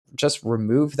just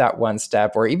remove that one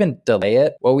step or even delay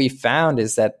it, what we found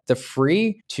is that the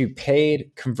free to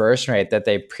paid conversion rate that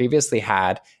they previously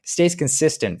had stays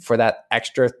consistent for that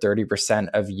extra 30%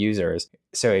 of users.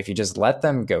 So if you just let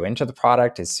them go into the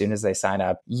product as soon as they sign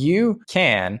up, you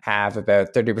can have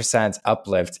about 30%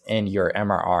 uplift in your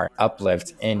MRR,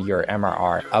 uplift in your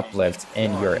MRR, uplift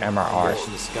in your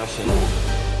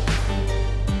MRR.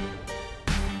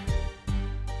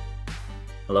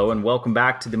 Hello and welcome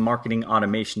back to the Marketing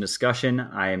Automation Discussion.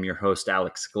 I am your host,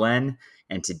 Alex Glenn,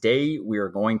 and today we are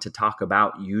going to talk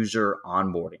about user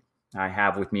onboarding. I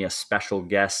have with me a special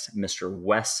guest, Mr.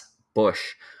 Wes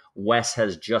Bush. Wes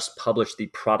has just published the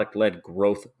Product-Led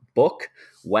Growth book.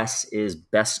 Wes is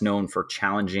best known for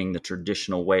challenging the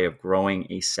traditional way of growing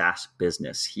a SaaS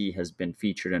business. He has been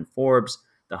featured in Forbes,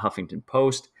 the Huffington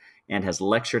Post, and has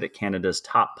lectured at Canada's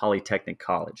top polytechnic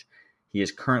college. He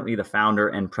is currently the founder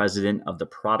and president of the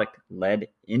Product-Led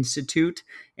Institute,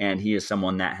 and he is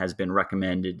someone that has been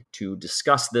recommended to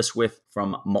discuss this with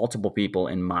from multiple people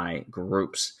in my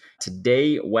groups.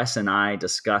 Today, Wes and I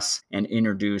discuss and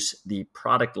introduce the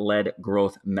Product-Led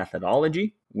Growth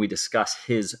methodology. We discuss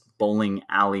his bowling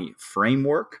alley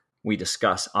framework. We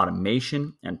discuss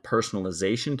automation and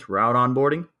personalization throughout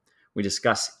onboarding. We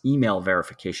discuss email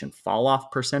verification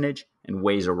fall-off percentage and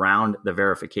ways around the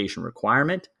verification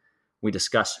requirement. We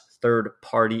discuss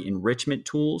third-party enrichment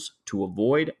tools to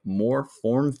avoid more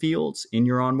form fields in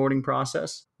your onboarding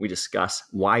process. We discuss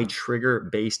why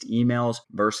trigger-based emails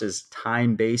versus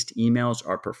time-based emails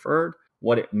are preferred,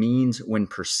 what it means when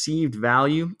perceived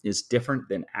value is different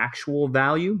than actual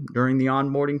value during the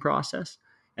onboarding process.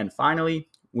 And finally,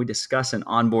 we discuss an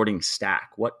onboarding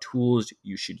stack, what tools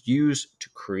you should use to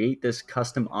create this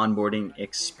custom onboarding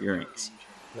experience.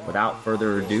 Without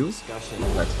further ado,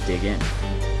 let's dig in.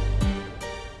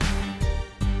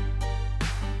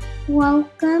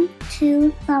 Welcome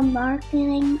to the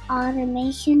Marketing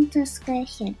Automation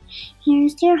Discussion.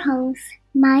 Here's your host,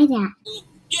 my dad.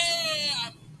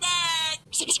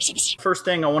 First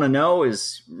thing I want to know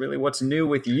is really what's new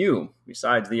with you,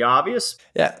 besides the obvious.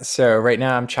 Yeah, so right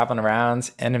now I'm chopping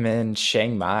around and I'm in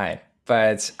Chiang Mai.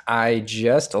 But I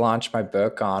just launched my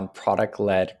book on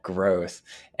product-led growth.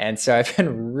 And so I've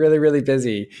been really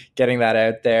busy getting that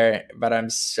out there. But I'm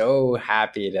so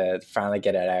happy to finally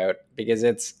get it out because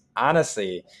it's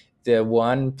honestly the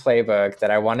one playbook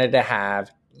that I wanted to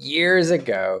have years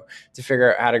ago to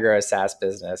figure out how to grow a SaaS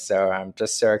business. So I'm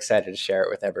just so excited to share it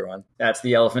with everyone. That's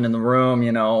the elephant in the room,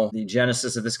 the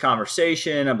genesis of this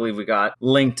conversation. I believe we got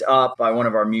linked up by one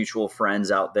of our mutual friends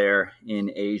out there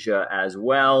in Asia as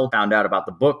well. Found out about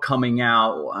the book coming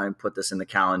out. I put this in the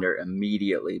calendar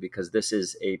immediately because this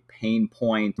is a pain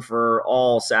point for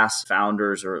all SaaS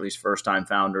founders, or at least first-time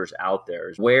founders out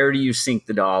there. Where do you sink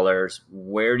the dollars?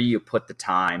 Where do you put the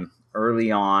time?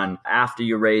 Early on, after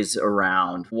you raise a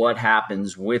round, what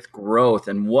happens with growth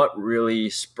and what really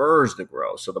spurs the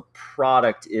growth? So the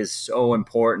product is so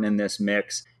important in this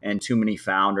mix, and too many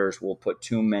founders will put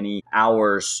too many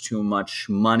hours, too much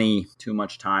money, too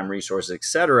much time, resources,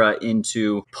 etc.,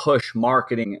 into push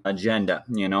marketing agenda,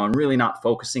 and really not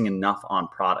focusing enough on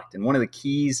product. And one of the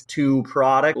keys to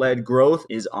product-led growth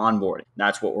is onboarding.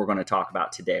 That's what we're going to talk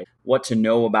about today. What to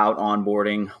know about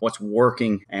onboarding, what's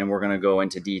working, and we're going to go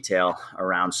into detail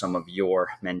around some of your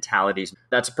mentalities.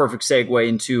 That's a perfect segue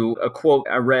into a quote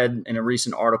I read in a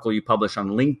recent article you published on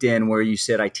LinkedIn where you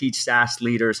said, "I teach SaaS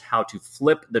leaders how to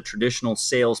flip the traditional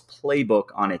sales playbook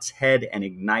on its head and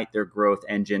ignite their growth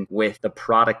engine with the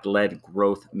product-led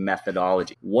growth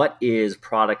methodology." What is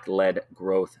product-led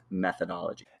growth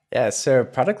methodology? Yeah, so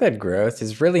product-led growth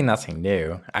is really nothing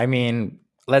new. I mean,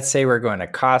 let's say we're going to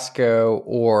Costco,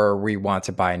 or we want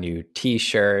to buy a new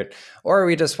t-shirt, or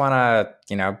we just want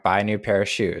to, buy a new pair of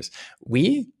shoes.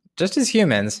 We, just as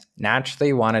humans,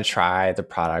 naturally want to try the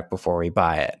product before we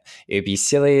buy it. It'd be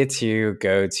silly to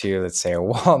go to, let's say, a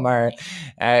Walmart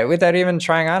without even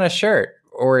trying on a shirt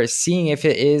or seeing if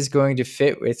it is going to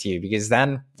fit with you, because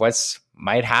then what's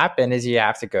might happen is you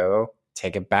have to go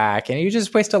take it back and you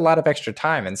just waste a lot of extra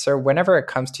time. And so whenever it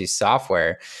comes to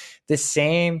software, the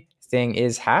same thing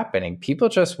is happening. People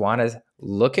just want to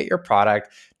look at your product,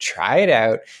 try it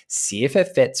out, see if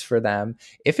it fits for them.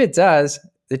 If it does,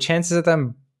 the chances of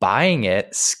them buying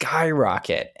it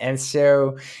skyrocket. And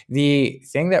so the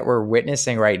thing that we're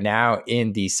witnessing right now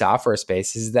in the software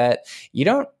space is that you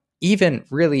don't even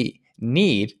really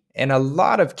need, in a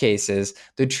lot of cases,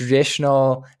 the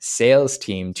traditional sales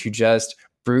team to just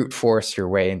brute force your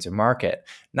way into market.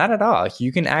 Not at all.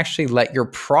 You can actually let your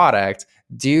product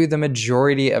do the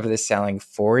majority of the selling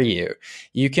for you.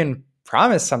 You can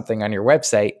promise something on your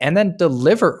website and then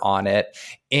deliver on it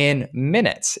in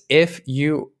minutes if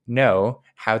you know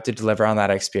how to deliver on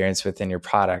that experience within your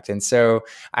product. And so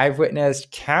I've witnessed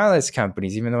countless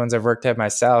companies, even the ones I've worked at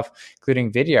myself,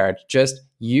 including Vidyard, just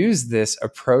use this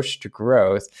approach to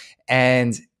growth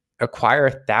and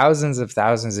acquire thousands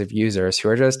of users who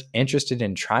are just interested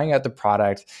in trying out the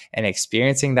product and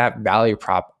experiencing that value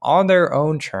prop on their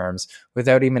own terms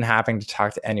without even having to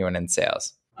talk to anyone in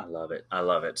sales. I love it. I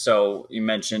love it. So you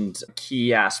mentioned a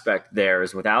key aspect there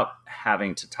is without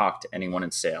having to talk to anyone in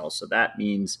sales. So that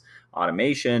means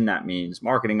automation, that means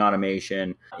marketing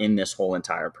automation in this whole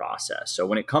entire process. So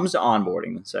when it comes to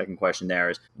onboarding, the second question there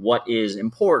is what is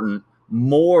important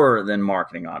more than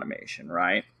marketing automation,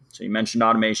 right? So you mentioned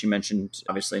automation, you mentioned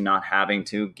obviously not having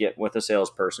to get with a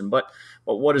salesperson, but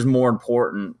what is more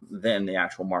important than the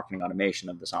actual marketing automation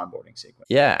of this onboarding sequence?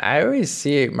 Yeah, I always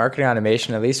see marketing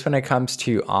automation, at least when it comes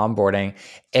to onboarding,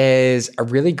 is a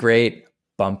really great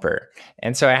bumper.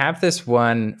 And so I have this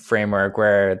one framework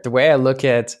where the way I look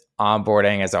at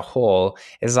onboarding as a whole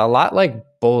is a lot like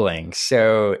bowling.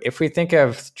 So if we think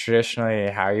of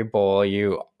traditionally how you bowl,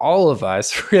 all of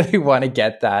us really want to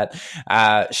get that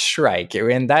strike.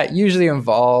 And that usually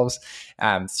involves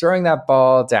throwing that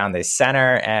ball down the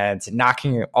center and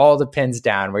knocking all the pins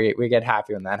down. We get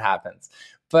happy when that happens.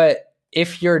 But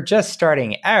if you're just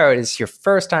starting out, it's your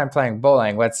first time playing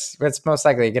bowling, what's most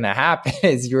likely going to happen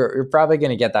is you're probably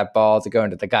going to get that ball to go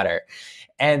into the gutter.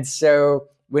 And so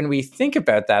when we think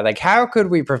about that, like how could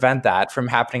we prevent that from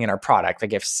happening in our product?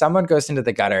 Like if someone goes into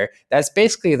the gutter, that's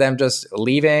basically them just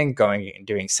leaving, going and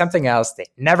doing something else. They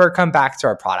never come back to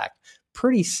our product.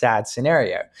 Pretty sad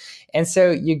scenario. And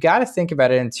so you got to think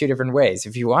about it in two different ways.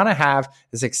 If you want to have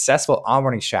a successful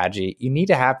onboarding strategy, you need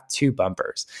to have two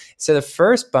bumpers. So the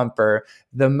first bumper,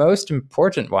 the most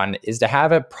important one, is to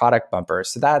have a product bumper.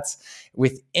 So that's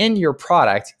within your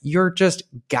product, you're just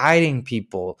guiding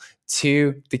people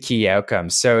to the key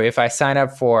outcomes. So if I sign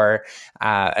up for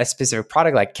a specific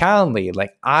product like Calendly,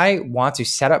 like I want to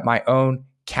set up my own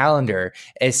calendar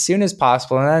as soon as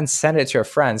possible and then send it to a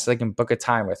friend so they can book a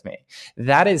time with me.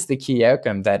 That is the key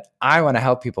outcome that I want to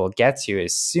help people get to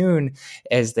as soon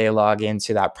as they log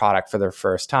into that product for their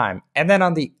first time. And then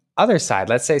on the other side,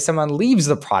 let's say someone leaves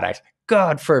the product.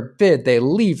 God forbid they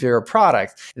leave your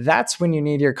product. That's when you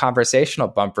need your conversational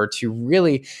bumper to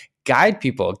really guide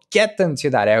people, get them to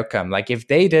that outcome. Like if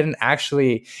they didn't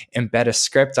actually embed a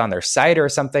script on their site or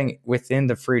something within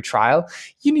the free trial,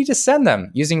 you need to send them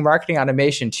using marketing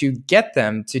automation to get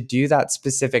them to do that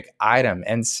specific item.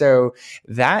 And so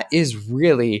that is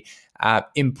really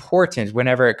important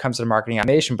whenever it comes to marketing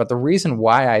automation. But the reason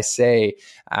why I say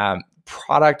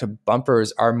product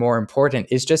bumpers are more important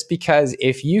is just because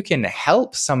if you can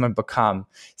help someone become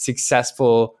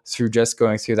successful through just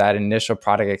going through that initial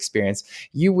product experience,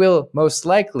 you will most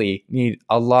likely need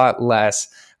a lot less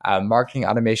marketing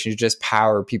automation to just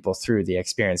power people through the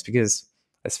experience. Because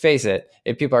let's face it,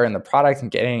 if people are in the product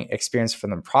and getting experience from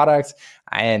the product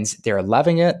and they're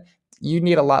loving it, you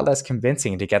need a lot less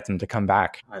convincing to get them to come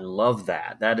back. I love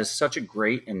that. That is such a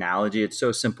great analogy. It's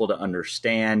so simple to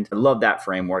understand. I love that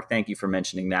framework. Thank you for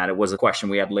mentioning that. It was a question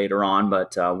we had later on,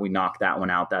 but we knocked that one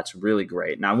out. That's really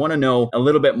great. Now, I want to know a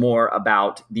little bit more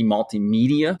about the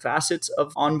multimedia facets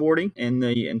of onboarding in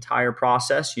the entire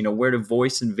process. You know, where do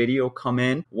voice and video come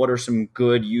in? What are some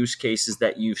good use cases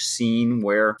that you've seen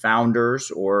where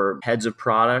founders or heads of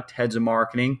product, heads of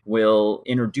marketing will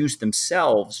introduce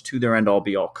themselves to their end-all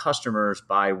be-all customers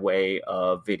by way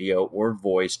of video or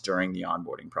voice during the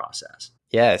onboarding process?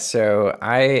 Yeah, so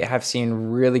I have seen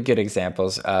really good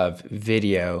examples of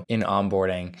video in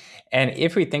onboarding. And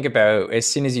if we think about as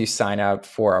soon as you sign up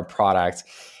for a product,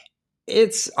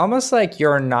 it's almost like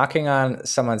you're knocking on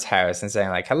someone's house and saying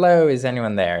like, hello, is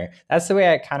anyone there? That's the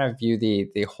way I kind of view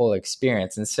the whole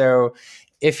experience. And so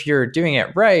if you're doing it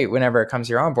right, whenever it comes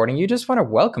to your onboarding, you just want to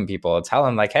welcome people, tell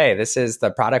them like, hey, this is the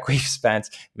product we've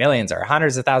spent millions or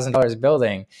hundreds of thousands of dollars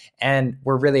building. And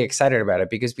we're really excited about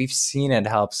it because we've seen it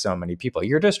help so many people.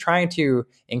 You're just trying to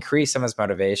increase someone's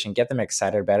motivation, get them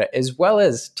excited about it, as well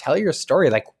as tell your story.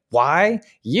 Like, why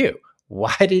you?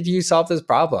 Why did you solve this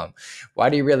problem? Why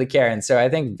do you really care? And so I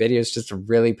think video is just a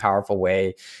really powerful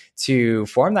way to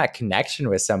form that connection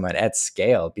with someone at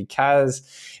scale, because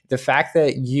the fact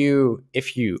that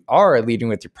if you are leading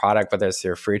with your product, whether it's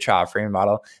your free trial, free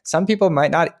model, some people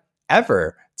might not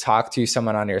ever talk to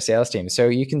someone on your sales team. So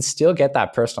you can still get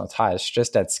that personal touch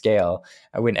just at scale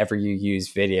whenever you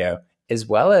use video, as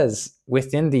well as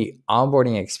within the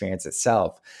onboarding experience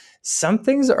itself. Some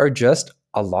things are just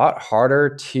a lot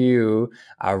harder to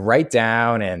write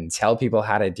down and tell people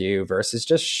how to do versus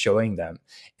just showing them.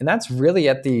 And that's really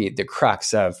at the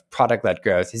crux of product-led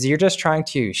growth, is you're just trying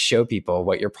to show people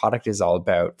what your product is all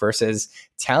about versus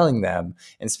telling them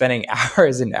and spending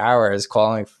hours and hours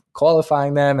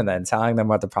qualifying them and then telling them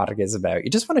what the product is about. You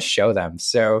just want to show them.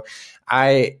 So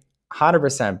I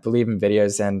 100% believe in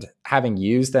videos, and having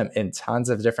used them in tons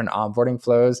of different onboarding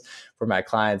flows for my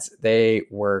clients, they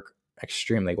work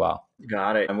extremely well.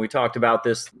 Got it. And we talked about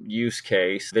this use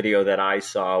case video that I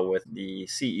saw with the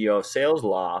CEO of Sales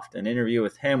Loft, an interview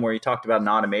with him where he talked about an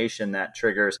automation that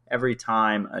triggers every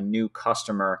time a new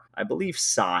customer, I believe,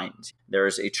 signs.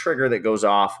 There's a trigger that goes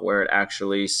off where it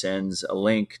actually sends a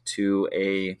link to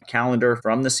a calendar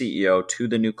from the CEO to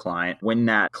the new client. When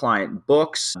that client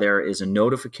books, there is a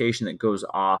notification that goes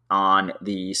off on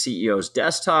the CEO's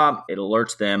desktop. It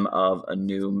alerts them of a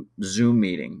new Zoom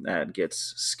meeting that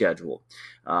gets scheduled.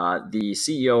 The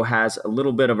CEO has a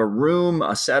little bit of a room,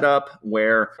 a setup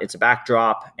where it's a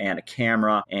backdrop and a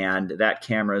camera, and that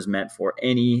camera is meant for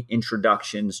any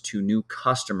introductions to new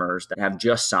customers that have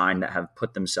just signed, that have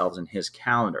put themselves in his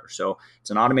calendar. So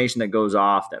it's an automation that goes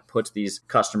off that puts these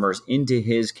customers into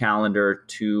his calendar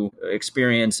to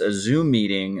experience a Zoom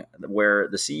meeting where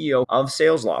the CEO of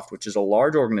SalesLoft, which is a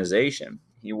large organization,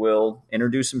 he will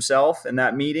introduce himself in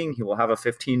that meeting. He will have a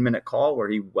 15-minute call where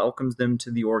he welcomes them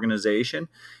to the organization.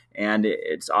 And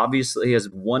it's obviously as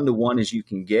one-to-one as you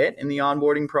can get in the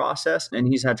onboarding process. And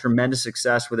he's had tremendous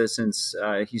success with it since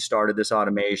he started this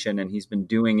automation, and he's been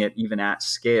doing it even at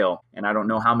scale. And I don't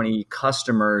know how many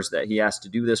customers that he has to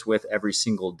do this with every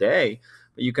single day,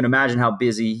 but you can imagine how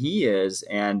busy he is.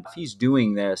 And if he's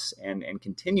doing this and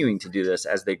continuing to do this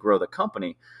as they grow the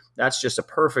company, that's just a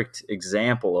perfect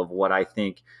example of what I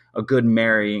think a good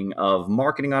marrying of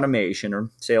marketing automation, or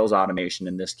sales automation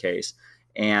in this case,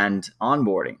 and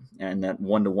onboarding and that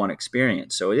one-to-one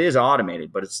experience. So it is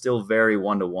automated, but it's still very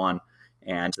one-to-one.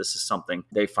 And this is something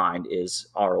they find is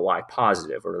ROI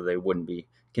positive, or they wouldn't be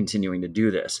continuing to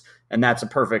do this. And that's a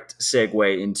perfect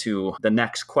segue into the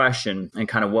next question and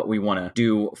kind of what we want to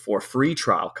do for free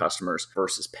trial customers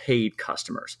versus paid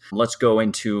customers. Let's go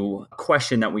into a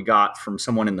question that we got from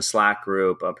someone in the Slack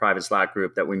group, a private Slack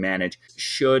group that we manage.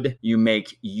 Should you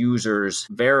make users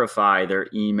verify their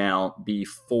email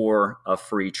before a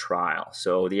free trial?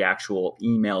 So the actual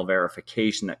email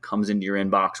verification that comes into your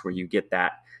inbox, where you get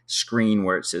that screen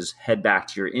where it says head back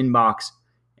to your inbox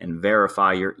and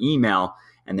verify your email.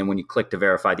 And then when you click to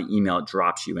verify the email, it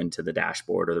drops you into the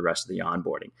dashboard or the rest of the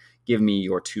onboarding. Give me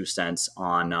your 2 cents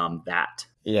on that.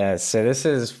 Yeah, so this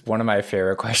is one of my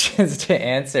favorite questions to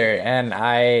answer. And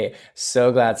I'm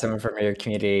so glad someone from your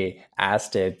community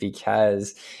asked it,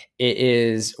 because it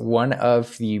is one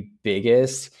of the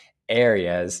biggest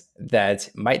areas that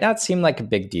might not seem like a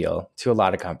big deal to a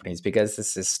lot of companies, because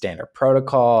this is standard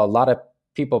protocol. A lot of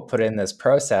people put in this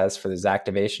process for those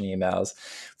activation emails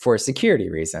for security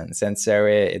reasons. And so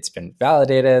it's been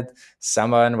validated.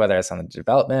 Someone, whether it's on the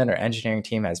development or engineering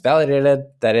team, has validated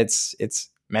that it's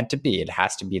meant to be. It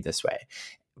has to be this way.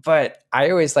 But I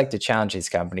always like to challenge these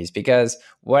companies, because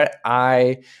what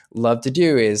I love to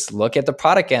do is look at the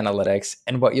product analytics.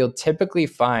 And what you'll typically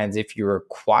find is if you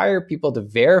require people to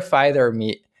verify their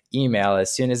email as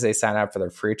soon as they sign up for their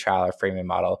free trial or freemium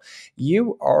model,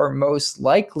 you are most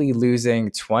likely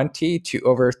losing 20 to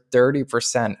over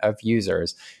 30% of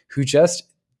users who just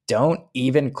don't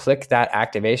even click that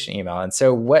activation email. And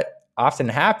so what often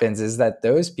happens is that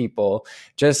those people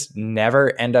just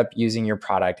never end up using your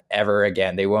product ever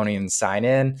again. They won't even sign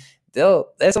in.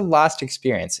 There's a lost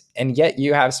experience. And yet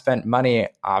you have spent money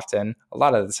often, a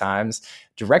lot of the times,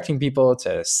 directing people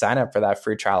to sign up for that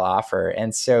free trial offer.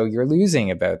 And so you're losing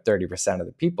about 30% of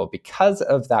the people because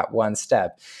of that one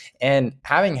step. And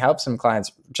having helped some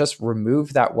clients just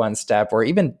remove that one step or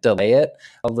even delay it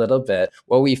a little bit,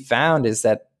 what we found is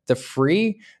that the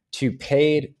free to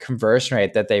paid conversion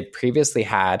rate that they previously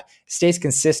had stays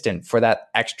consistent for that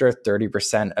extra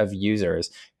 30% of users.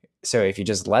 So if you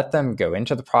just let them go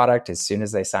into the product as soon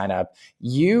as they sign up,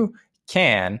 you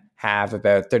can have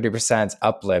about 30%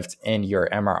 uplift in your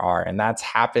MRR. And that's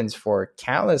happened for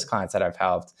countless clients that I've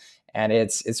helped. And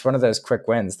it's one of those quick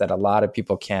wins that a lot of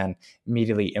people can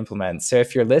immediately implement. So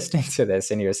if you're listening to this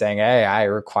and you're saying, hey, I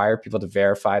require people to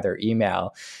verify their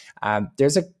email,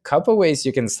 there's a couple ways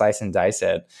you can slice and dice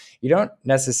it. You don't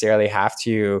necessarily have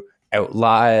to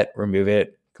outlaw it, remove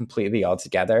it completely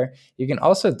altogether. You can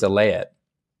also delay it.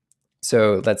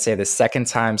 So let's say the second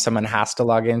time someone has to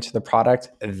log into the product,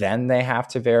 then they have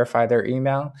to verify their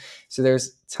email. So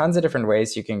there's tons of different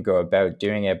ways you can go about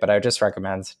doing it, but I just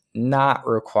recommend not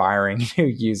requiring new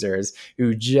users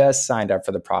who just signed up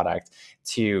for the product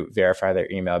to verify their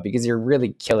email, because you're really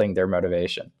killing their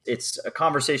motivation. It's a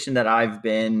conversation that I've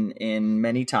been in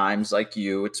many times, like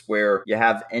you. It's where you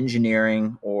have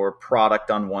engineering or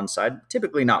product on one side,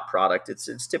 typically not product.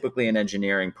 It's typically an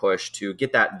engineering push to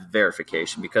get that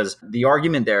verification, because the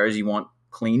argument there is you want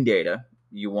clean data.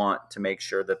 You want to make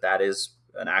sure that that is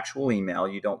an actual email.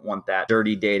 You don't want that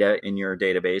dirty data in your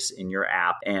database, in your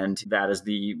app. And that is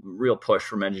the real push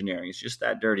from engineering. It's just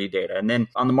that dirty data. And then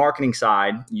on the marketing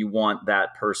side, you want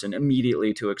that person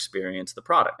immediately to experience the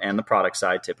product. And the product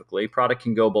side, typically, product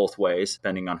can go both ways,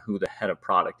 depending on who the head of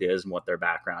product is and what their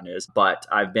background is. But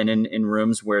I've been in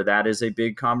rooms where that is a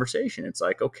big conversation. It's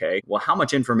like, okay, well, how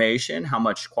much information, how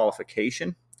much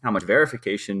qualification, how much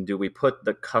verification do we put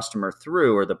the customer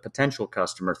through, or the potential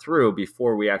customer through,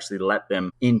 before we actually let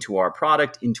them into our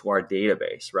product, into our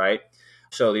database, right?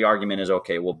 So the argument is,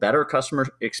 okay, well, better customer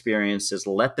experiences,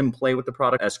 let them play with the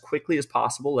product as quickly as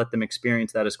possible, let them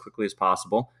experience that as quickly as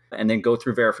possible, and then go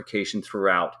through verification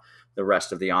throughout the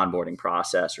rest of the onboarding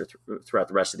process, or throughout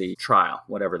the rest of the trial,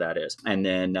 whatever that is. And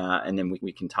then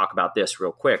we can talk about this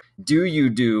real quick. Do you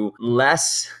do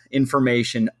less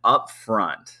information up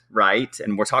front, right?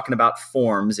 And we're talking about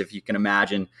forms. If you can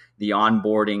imagine, the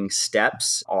onboarding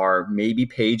steps are maybe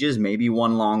pages, maybe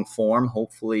one long form,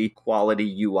 hopefully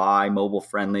quality UI, mobile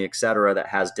friendly, et cetera, that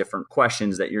has different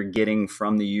questions that you're getting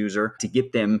from the user to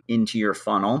get them into your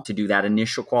funnel to do that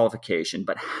initial qualification.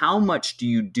 But how much do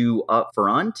you do up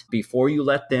front before you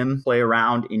let them play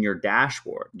around in your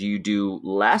dashboard? Do you do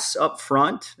less up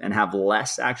front and have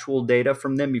less actual data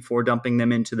from them before dumping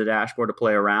them into the dashboard to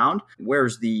play around?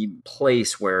 Where's the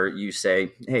place where you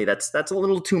say, hey, that's a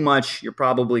little too much, you're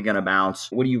probably going to bounce?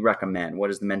 What do you recommend?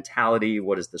 What is the mentality?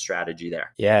 What is the strategy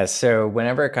there? Yeah, so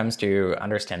whenever it comes to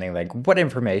understanding like what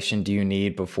information do you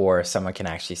need before someone can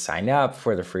actually sign up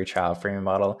for the free trial freemium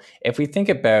model, if we think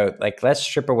about like, let's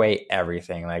strip away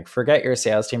everything, like forget your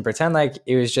sales team, pretend like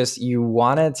it was just you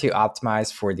wanted to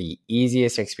optimize for the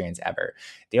easiest experience ever.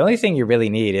 The only thing you really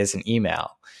need is an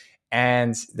email,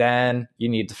 and then you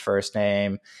need the first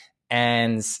name,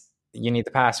 and you need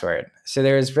the password. So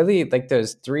there's really like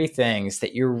those three things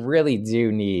that you really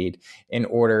do need in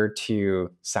order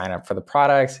to sign up for the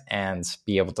product and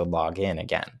be able to log in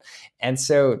again. And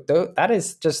so that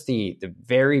is just the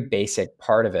very basic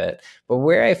part of it. But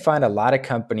where I find a lot of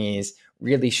companies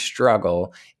really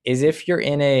struggle is if you're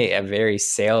in a very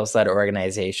sales-led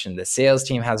organization, the sales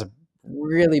team has a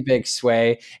really big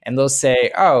sway, and they'll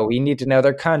say, oh, we need to know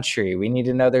their country, we need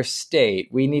to know their state,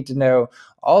 we need to know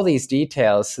all these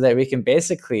details so that we can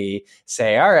basically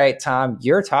say, all right, Tom,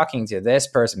 you're talking to this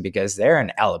person because they're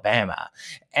in Alabama.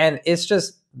 And it's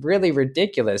just really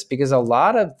ridiculous, because a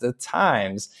lot of the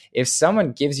times, if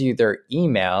someone gives you their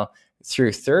email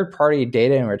through third-party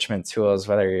data enrichment tools,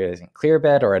 whether you're using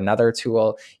Clearbit or another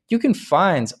tool, you can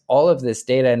find all of this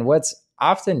data. And what's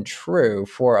often true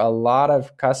for a lot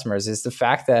of customers is the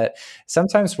fact that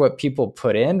sometimes what people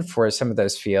put in for some of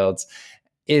those fields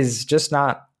is just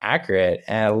not accurate,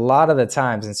 and a lot of the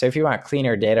times. And so if you want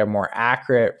cleaner data, more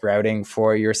accurate routing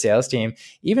for your sales team,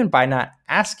 even by not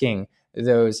asking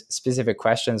those specific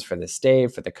questions for the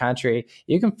state, for the country,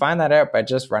 you can find that out by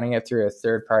just running it through a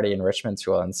third-party enrichment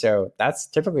tool. And so that's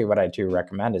typically what I do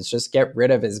recommend, is just get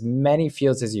rid of as many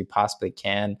fields as you possibly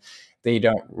can that you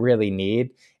don't really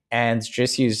need, and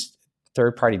just use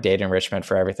third-party data enrichment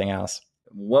for everything else.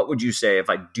 What would you say if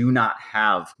I do not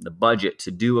have the budget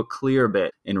to do a Clearbit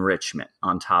enrichment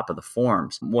on top of the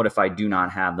forms? What if I do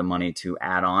not have the money to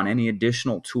add on any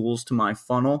additional tools to my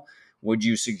funnel? Would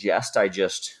you suggest I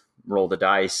just roll the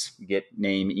dice, get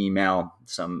name, email,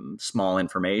 some small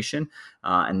information,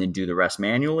 and then do the rest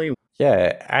manually?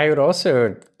 Yeah, I would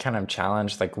also kind of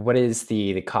challenge, like, what is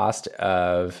the cost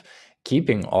of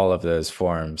keeping all of those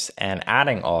forms and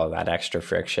adding all of that extra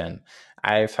friction?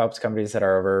 I've helped companies that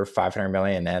are over 500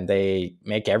 million, and they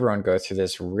make everyone go through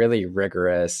this really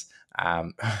rigorous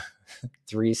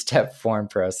 3-step form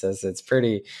process. It's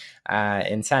pretty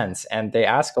intense, and they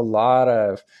ask a lot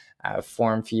of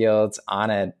form fields on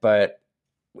it. But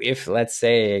if, let's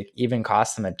say, it even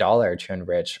costs them $1 to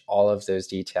enrich all of those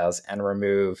details and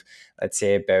remove, let's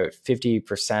say, about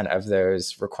 50% of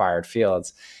those required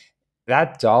fields,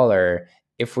 that dollar,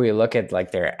 if we look at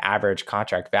like their average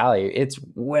contract value, it's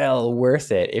well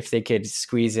worth it if they could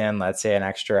squeeze in, let's say, an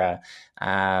extra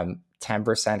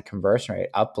 10% conversion rate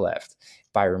uplift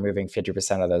by removing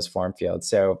 50% of those form fields.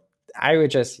 So I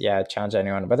would just, challenge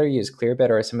anyone, whether you use Clearbit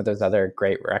or some of those other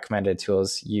great recommended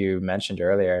tools you mentioned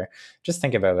earlier, just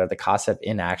think about what the cost of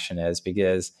inaction is,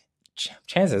 because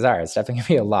chances are it's definitely going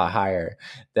to be a lot higher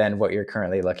than what you're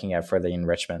currently looking at for the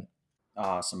enrichment.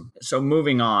 Awesome. So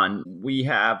moving on, we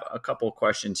have a couple of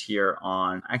questions here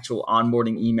on actual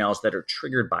onboarding emails that are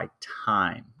triggered by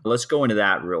time. Let's go into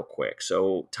that real quick.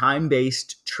 So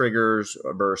time-based triggers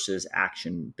versus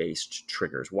action-based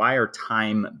triggers. Why are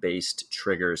time-based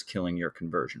triggers killing your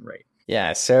conversion rate?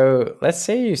 Yeah. So let's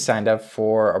say you signed up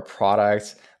for a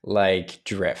product like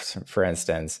Drift, for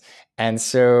instance. And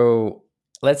so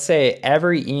let's say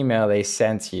every email they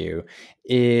sent you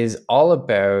is all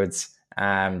about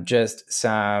just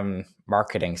some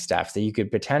marketing stuff that you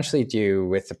could potentially do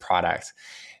with the product.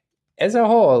 As a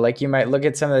whole, like you might look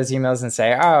at some of those emails and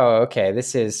say, oh, okay,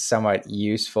 this is somewhat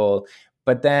useful.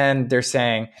 But then they're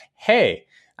saying, hey,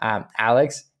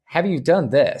 Alex, have you done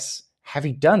this? Have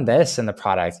you done this in the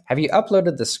product? Have you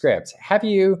uploaded the script? Have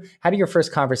you had your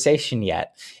first conversation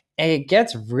yet? And it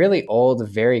gets really old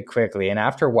very quickly. And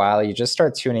after a while, you just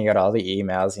start tuning out all the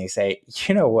emails and you say,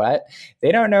 you know what?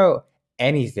 They don't know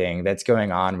anything that's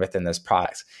going on within this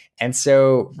product. And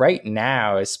so right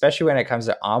now, especially when it comes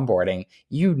to onboarding,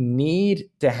 you need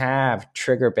to have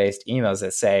trigger-based emails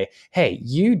that say, hey,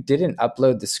 you didn't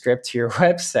upload the script to your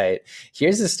website.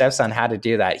 Here's the steps on how to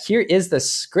do that. Here is the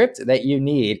script that you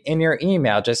need in your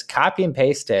email. Just copy and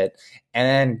paste it and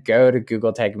then go to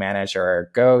Google Tag Manager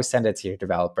or go send it to your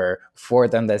developer,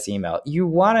 forward them this email. You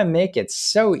want to make it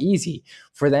so easy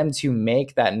for them to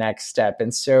make that next step.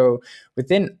 And so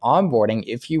within onboarding,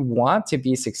 if you want to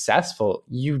be successful,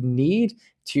 you need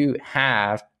to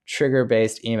have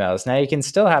trigger-based emails. Now, you can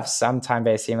still have some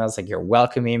time-based emails like your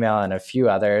welcome email and a few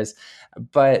others,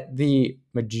 but the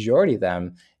majority of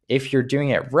them, if you're doing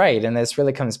it right, and this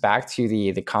really comes back to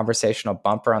the conversational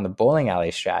bumper on the bowling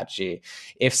alley strategy,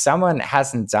 if someone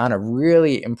hasn't done a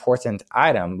really important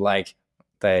item like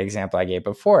the example I gave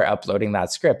before, uploading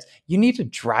that script, you need to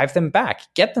drive them back,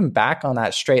 get them back on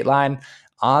that straight line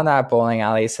on that bowling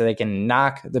alley so they can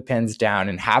knock the pins down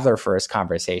and have their first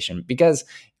conversation. Because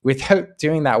without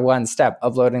doing that one step,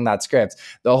 uploading that script,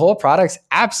 the whole product's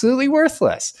absolutely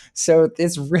worthless. So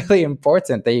it's really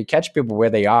important that you catch people where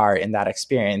they are in that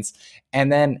experience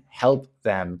and then help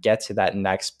them get to that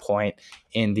next point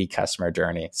in the customer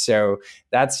journey. So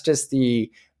that's just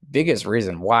the biggest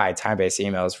reason why time-based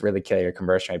emails really kill your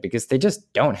conversion rate, because they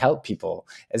just don't help people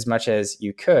as much as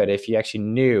you could if you actually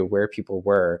knew where people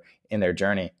were in their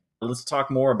journey. Let's talk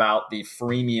more about the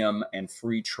freemium and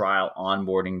free trial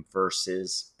onboarding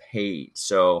versus paid.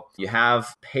 So you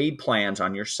have paid plans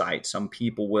on your site. Some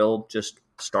people will just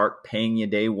start paying you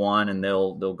day one and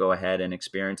they'll go ahead and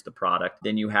experience the product.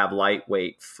 Then you have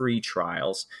lightweight free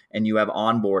trials and you have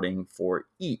onboarding for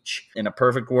each. In a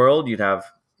perfect world, you'd have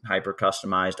hyper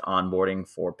customized onboarding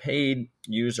for paid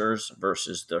users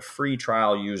versus the free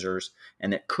trial users,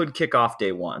 and it could kick off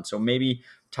day one. So maybe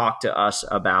talk to us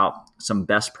about some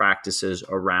best practices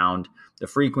around the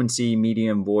frequency,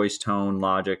 medium, voice, tone,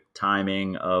 logic,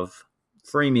 timing of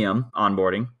freemium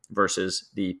onboarding versus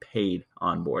the paid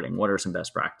onboarding. What are some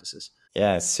best practices?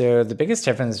 Yeah, so the biggest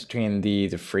difference between the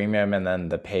freemium and then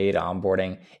the paid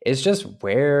onboarding is just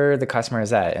where the customer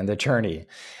is at in the journey.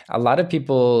 A lot of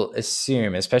people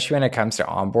assume, especially when it comes to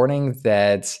onboarding,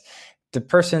 that the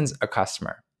person's a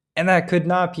customer. And that could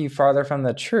not be farther from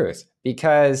the truth,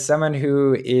 because someone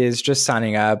who is just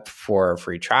signing up for a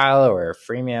free trial or a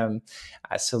freemium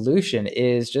solution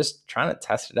is just trying to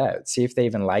test it out, see if they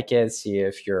even like it, see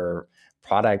if your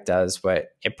product does what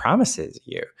it promises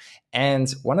you. And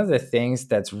one of the things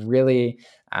that's really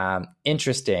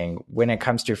interesting when it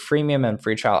comes to freemium and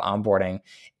free trial onboarding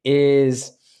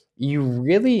is you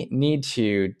really need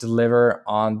to deliver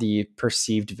on the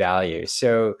perceived value.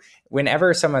 So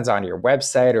whenever someone's on your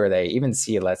website or they even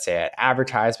see, let's say, an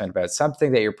advertisement about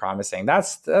something that you're promising,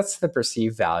 that's the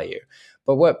perceived value.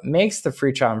 But what makes the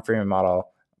free trial and freemium model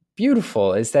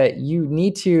beautiful is that you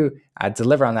need to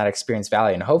deliver on that experience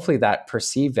value. And hopefully that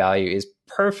perceived value is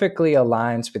perfectly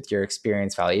aligned with your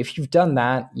experience value. If you've done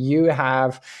that, you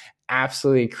have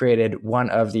absolutely created one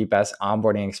of the best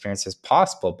onboarding experiences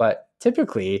possible. But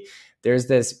typically, there's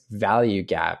this value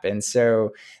gap. And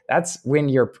so that's when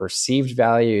your perceived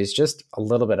value is just a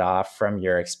little bit off from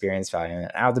your experience value.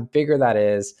 And now the bigger that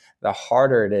is, the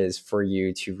harder it is for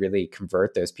you to really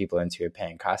convert those people into a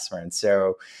paying customer. And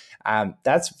so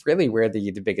that's really where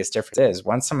the biggest difference is.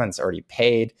 Once someone's already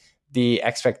paid, the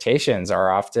expectations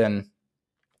are often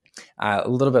a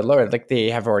little bit lower. Like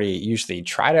they have already usually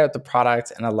tried out the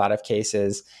product in a lot of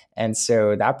cases. And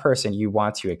so that person you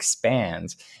want to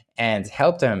expand and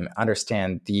help them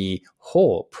understand the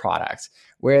whole product.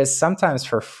 Whereas sometimes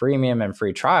for freemium and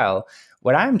free trial,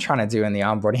 what I'm trying to do in the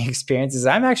onboarding experience is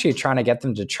I'm actually trying to get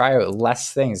them to try out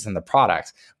less things in the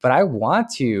product, but I want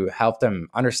to help them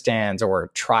understand or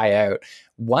try out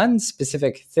one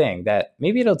specific thing that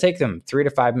maybe it'll take them 3 to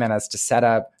 5 minutes to set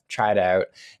up, try it out.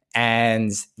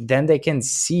 And then they can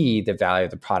see the value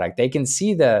of the product. They can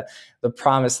see the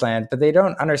promised land, but they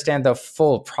don't understand the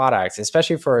full product,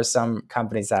 especially for some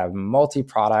companies that have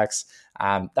multi-products.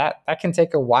 That can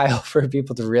take a while for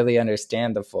people to really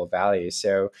understand the full value.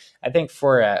 So I think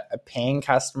for a paying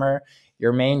customer,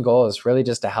 your main goal is really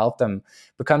just to help them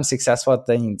become successful at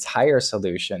the entire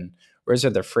solution. Whereas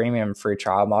with the freemium free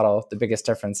trial model, the biggest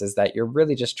difference is that you're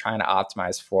really just trying to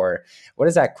optimize for what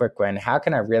is that quick win? How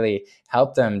can I really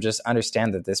help them just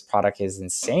understand that this product is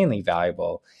insanely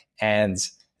valuable and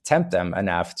tempt them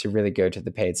enough to really go to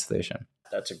the paid solution?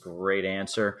 That's a great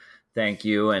answer. Thank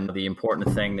you. And the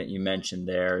important thing that you mentioned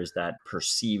there is that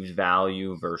perceived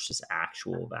value versus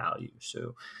actual value.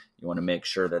 So you want to make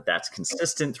sure that that's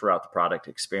consistent throughout the product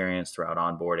experience, throughout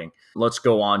onboarding. Let's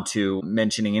go on to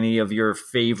mentioning any of your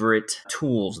favorite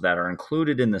tools that are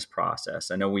included in this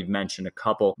process. I know we've mentioned a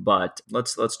couple, but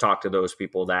let's talk to those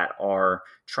people that are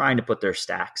trying to put their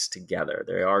stacks together.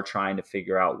 They are trying to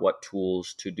figure out what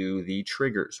tools to do the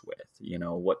triggers with,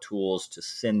 what tools to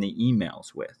send the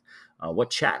emails with.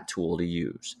 What chat tool to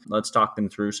use. Let's talk them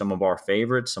through some of our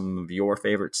favorites, some of your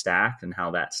favorite stack, and how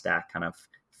that stack kind of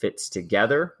fits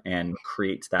together and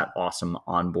creates that awesome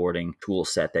onboarding tool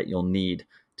set that you'll need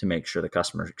to make sure the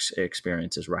customer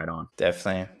experience is right on.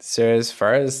 Definitely. So as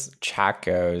far as chat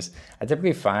goes, I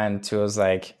typically find tools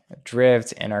like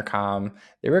Drift, Intercom,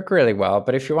 they work really well.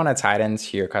 But if you want to tie it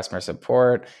into your customer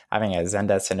support, having a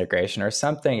Zendesk integration or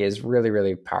something is really,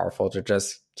 really powerful to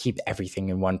just keep everything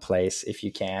in one place if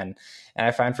you can. And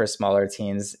I find for smaller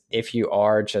teams, if you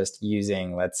are just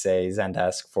using, let's say,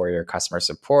 Zendesk for your customer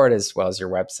support as well as your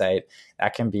website,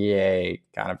 that can be a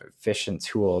kind of efficient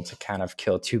tool to kind of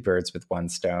kill two birds with one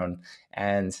stone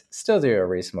and still do a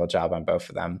reasonable job on both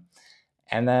of them.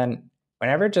 And then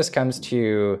whenever it just comes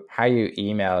to how you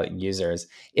email users,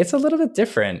 it's a little bit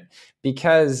different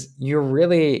because you're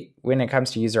really, when it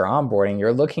comes to user onboarding,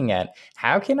 you're looking at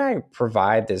how can I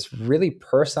provide this really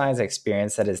personalized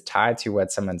experience that is tied to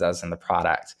what someone does in the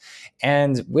product.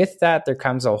 And with that, there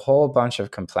comes a whole bunch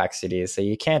of complexities. So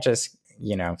you can't just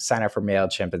sign up for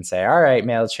MailChimp and say, all right,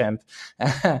 MailChimp,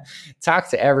 talk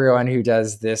to everyone who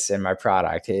does this in my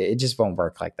product. It just won't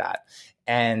work like that.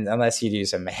 And unless you do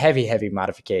some heavy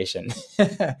modification,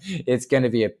 it's going to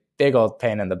be a big old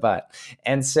pain in the butt.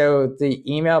 And so the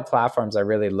email platforms I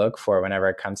really look for whenever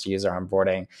it comes to user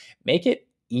onboarding, make it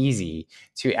easy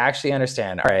to actually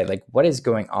understand, all right, like what is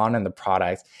going on in the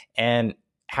product and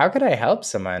how could I help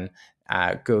someone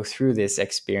go through this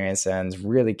experience and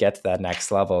really get to that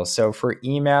next level. So for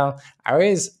email, I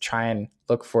always try and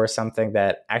look for something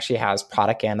that actually has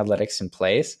product analytics in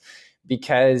place.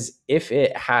 Because if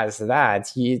it has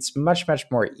that, it's much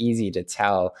more easy to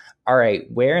tell, all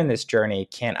right, where in this journey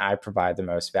can I provide the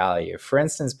most value? For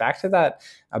instance, back to that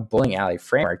bowling alley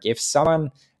framework, if someone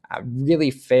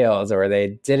really failed or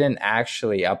they didn't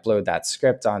actually upload that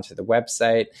script onto the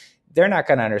website, they're not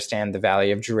going to understand the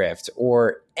value of Drift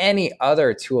or any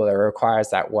other tool that requires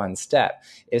that one step.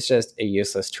 It's just a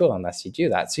useless tool unless you do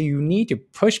that. So you need to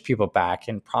push people back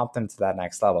and prompt them to that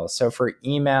next level. So for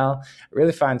email, I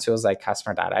really find tools like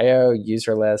Customer.io,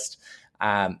 UserList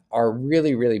are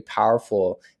really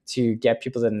powerful to get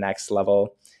people to the next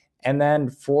level. And then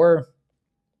for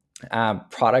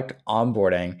product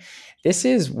onboarding, this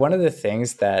is one of the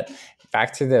things that,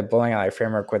 back to the bowling alley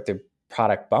framework with the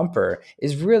product bumper,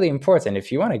 is really important.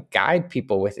 If you want to guide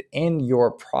people within your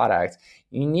product,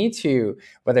 you need to,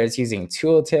 whether it's using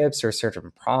tooltips or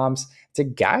certain prompts, to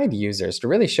guide users, to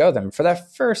really show them for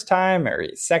that first time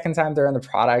or second time they're in the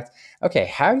product, okay,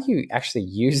 how do you actually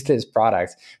use this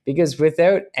product? Because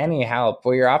without any help,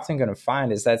 what you're often going to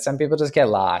find is that some people just get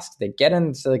lost. They get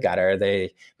into the gutter,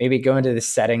 they maybe go into the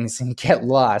settings and get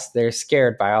lost. They're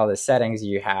scared by all the settings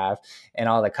you have and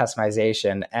all the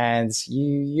customization, and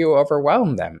you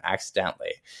overwhelm them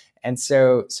accidentally. And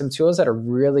so some tools that are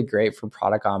really great for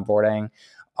product onboarding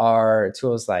are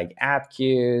tools like app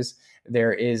queues.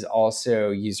 There is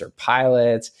also user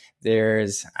pilot.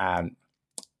 There's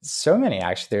so many,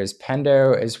 actually. There's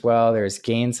Pendo as well. There's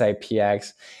Gainsight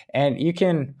PX. And you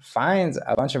can find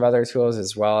a bunch of other tools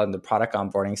as well in the product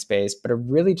onboarding space, but it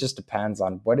really just depends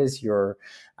on what is your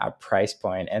price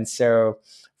point. And so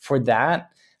for that,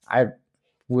 I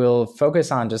will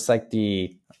focus on just like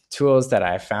the tools that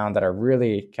I found that are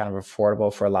really kind of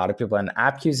affordable for a lot of people. And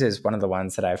AppQues is one of the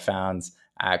ones that I found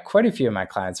quite a few of my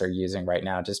clients are using right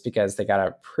now, just because they got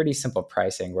a pretty simple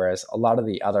pricing, whereas a lot of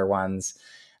the other ones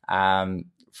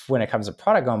When it comes to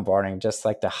product onboarding, just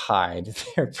like to hide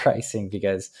their pricing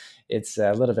because it's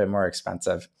a little bit more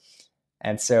expensive.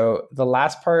 And so the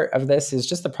last part of this is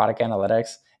just the product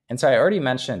analytics. And so I already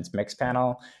mentioned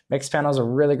Mixpanel. Mixpanel is a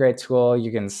really great tool.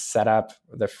 You can set up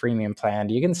the freemium plan.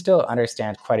 You can still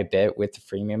understand quite a bit with the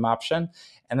freemium option.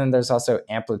 And then there's also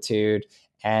Amplitude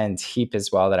and Heap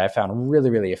as well that I found really,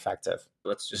 really effective.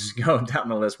 Let's just go down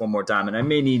the list one more time. And I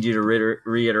may need you to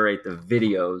reiterate the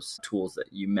videos tools that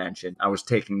you mentioned. I was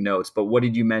taking notes, but what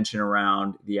did you mention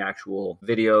around the actual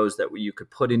videos that you could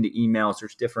put into emails?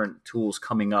 There's different tools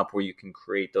coming up where you can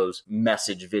create those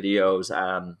message videos.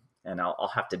 And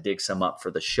I'll have to dig some up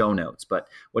for the show notes. But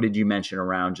what did you mention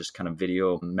around just kind of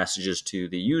video messages to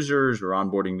the users or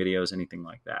onboarding videos, anything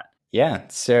like that? Yeah.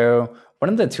 So one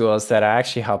of the tools that I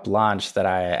actually helped launch that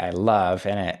I love,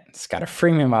 and it's got a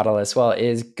freemium model as well,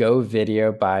 is Go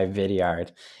Video by Vidyard.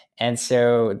 And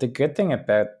so the good thing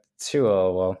about the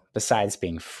tool, well, besides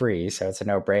being free, so it's a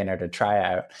no-brainer to try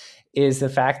out, is the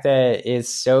fact that it's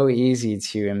so easy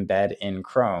to embed in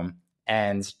Chrome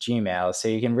and Gmail. So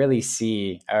you can really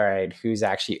see, all right, who's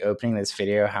actually opening this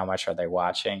video, how much are they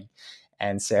watching?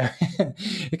 And so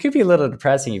it could be a little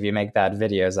depressing if you make bad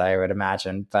videos, I would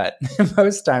imagine. But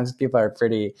most times people are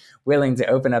pretty willing to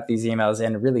open up these emails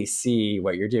and really see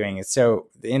what you're doing. So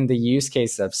in the use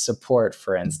case of support,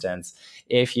 for instance,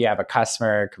 if you have a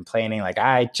customer complaining, like,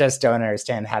 I just don't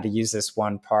understand how to use this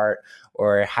one part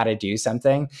or how to do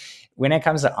something, when it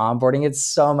comes to onboarding, it's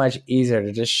so much easier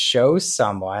to just show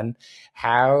someone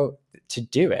how to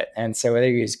do it. And so whether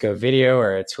you use Go Video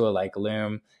or a tool like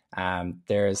Loom,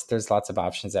 there's lots of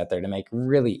options out there to make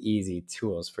really easy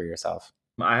tools for yourself.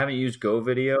 I haven't used Go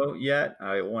Video yet.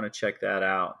 I want to check that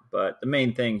out. But the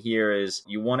main thing here is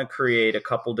you want to create a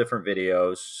couple different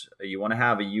videos. You want to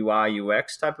have a UI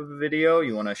UX type of a video.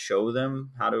 You want to show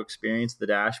them how to experience the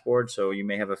dashboard. So you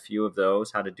may have a few of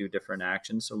those, how to do different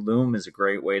actions. So Loom is a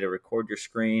great way to record your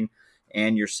screen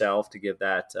and yourself to give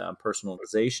that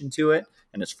personalization to it.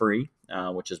 And it's free,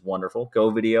 which is wonderful. Go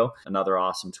Video, another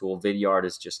awesome tool. Vidyard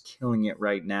is just killing it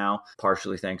right now,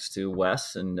 partially thanks to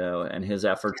Wes and his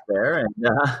efforts there. And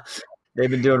they've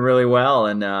been doing really well.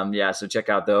 And so check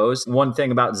out those. One thing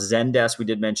about Zendesk, we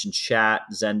did mention chat.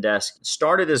 Zendesk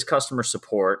started as customer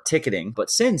support ticketing, but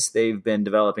since they've been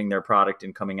developing their product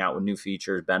and coming out with new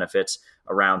features, benefits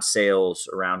around sales,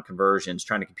 around conversions,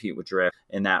 trying to compete with Drift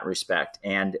in that respect.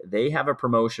 And they have a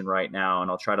promotion right now,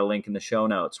 and I'll try to link in the show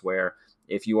notes, where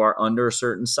if you are under a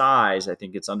certain size, I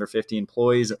think it's under 50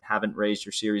 employees, haven't raised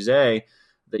your Series A,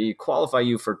 they qualify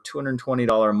you for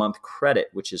 $220 a month credit,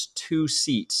 which is 2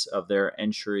 seats of their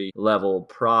entry level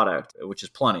product, which is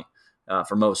plenty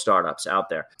for most startups out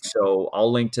there. So I'll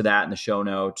link to that in the show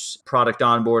notes. Product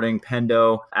onboarding,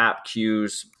 Pendo, app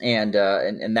queues, and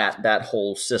that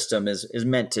whole system is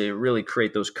meant to really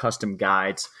create those custom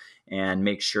guides and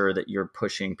make sure that you're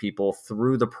pushing people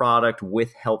through the product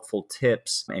with helpful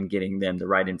tips and getting them the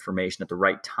right information at the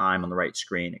right time on the right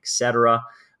screen, etc.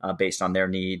 Based on their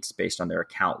needs, based on their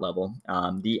account level.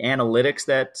 The analytics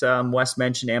that Wes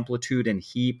mentioned, Amplitude and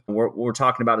Heap, what we're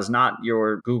talking about is not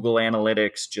your Google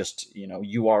Analytics, just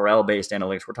URL-based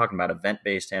analytics. We're talking about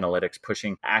event-based analytics,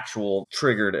 pushing actual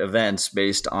triggered events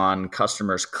based on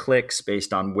customers' clicks,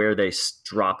 based on where they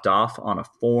dropped off on a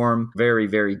form. Very,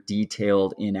 very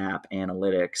detailed in-app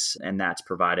analytics, and that's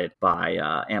provided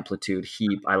by Amplitude,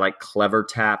 Heap. I like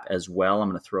CleverTap as well.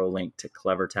 I'm going to throw a link to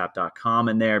clevertap.com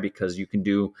in there because you can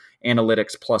do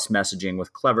analytics plus messaging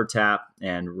with CleverTap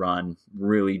and run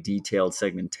really detailed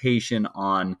segmentation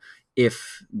on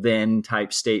if-then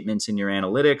type statements in your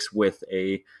analytics with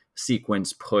a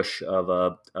sequence push of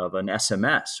an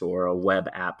SMS or a web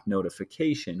app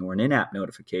notification or an in-app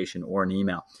notification or an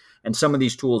email. And some of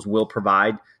these tools will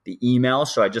provide the email.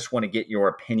 So I just want to get your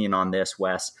opinion on this,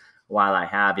 Wes, while I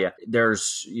have you.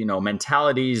 There's,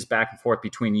 mentalities back and forth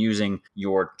between using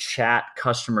your chat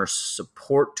customer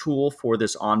support tool for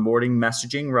this onboarding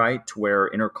messaging, right? To where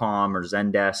Intercom or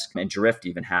Zendesk and Drift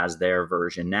even has their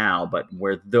version now, but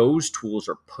where those tools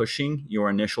are pushing your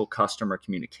initial customer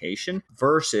communication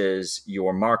versus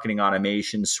your marketing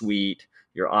automation suite,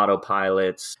 your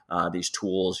autopilots, these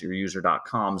tools, your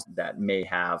user.coms that may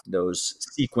have those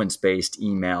sequence-based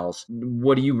emails.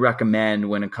 What do you recommend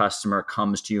when a customer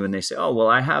comes to you and they say, oh, well,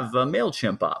 I have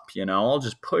MailChimp up, I'll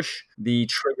just push the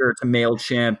trigger to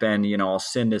MailChimp and, I'll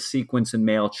send a sequence in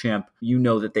MailChimp. You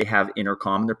know that they have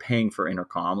Intercom. They're paying for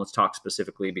Intercom. Let's talk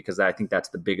specifically because I think that's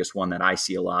the biggest one that I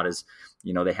see a lot is,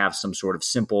 they have some sort of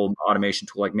simple automation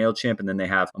tool like MailChimp, and then they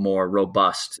have a more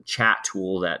robust chat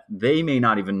tool that they may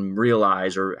not even realize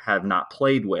guys or have not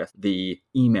played with the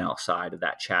email side of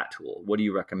that chat tool? What do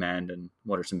you recommend and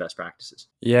what are some best practices?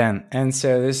 Yeah. And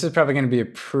so this is probably going to be a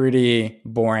pretty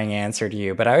boring answer to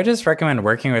you, but I would just recommend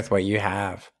working with what you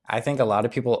have. I think a lot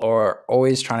of people are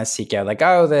always trying to seek out like,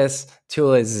 oh, this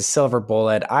tool is a silver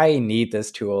bullet. I need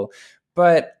this tool.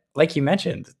 But like you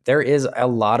mentioned, there is a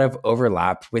lot of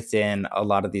overlap within a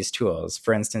lot of these tools.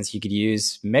 For instance, you could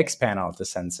use Mixpanel to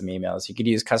send some emails. You could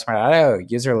use Customer.io,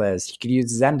 User List. You could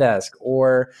use Zendesk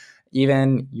or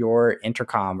even your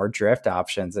Intercom or Drift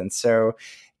options. And so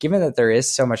given that there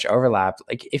is so much overlap,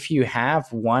 like if you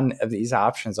have one of these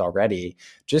options already,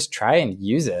 just try and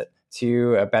use it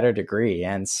to a better degree.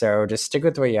 And so just stick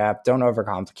with what you have. Don't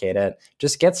overcomplicate it.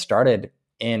 Just get started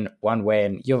in one way,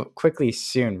 and you'll quickly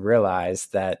soon realize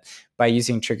that by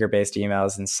using trigger-based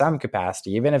emails in some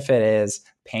capacity, even if it is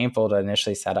painful to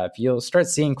initially set up, you'll start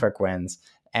seeing quick wins,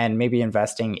 and maybe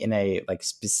investing in a like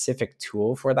specific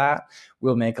tool for that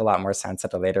will make a lot more sense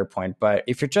at a later point. But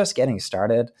if you're just getting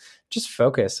started, just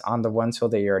focus on the one tool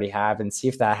that you already have and see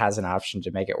if that has an option to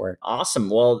make it work.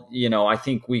 Awesome. Well, I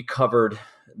think we covered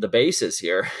the bases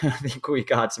here. I think we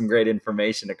got some great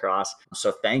information across.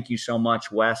 So thank you so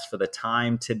much, Wes, for the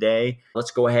time today.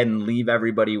 Let's go ahead and leave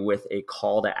everybody with a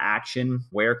call to action.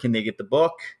 Where can they get the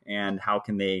book and how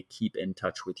can they keep in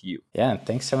touch with you? Yeah,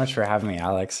 thanks so much for having me,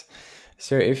 Alex.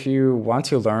 So if you want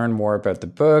to learn more about the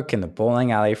book and the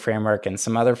bowling alley framework and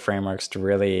some other frameworks to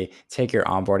really take your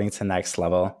onboarding to the next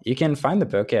level, you can find the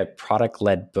book at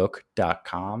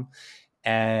productledbook.com.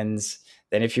 And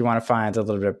then if you want to find a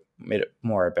little bit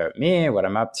more about me, what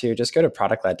I'm up to, just go to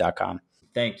productled.com.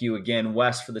 Thank you again,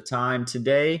 Wes, for the time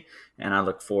today. And I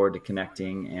look forward to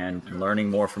connecting and learning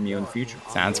more from you in the future.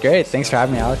 Sounds great. Thanks for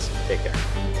having me, Alex. Take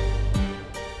care.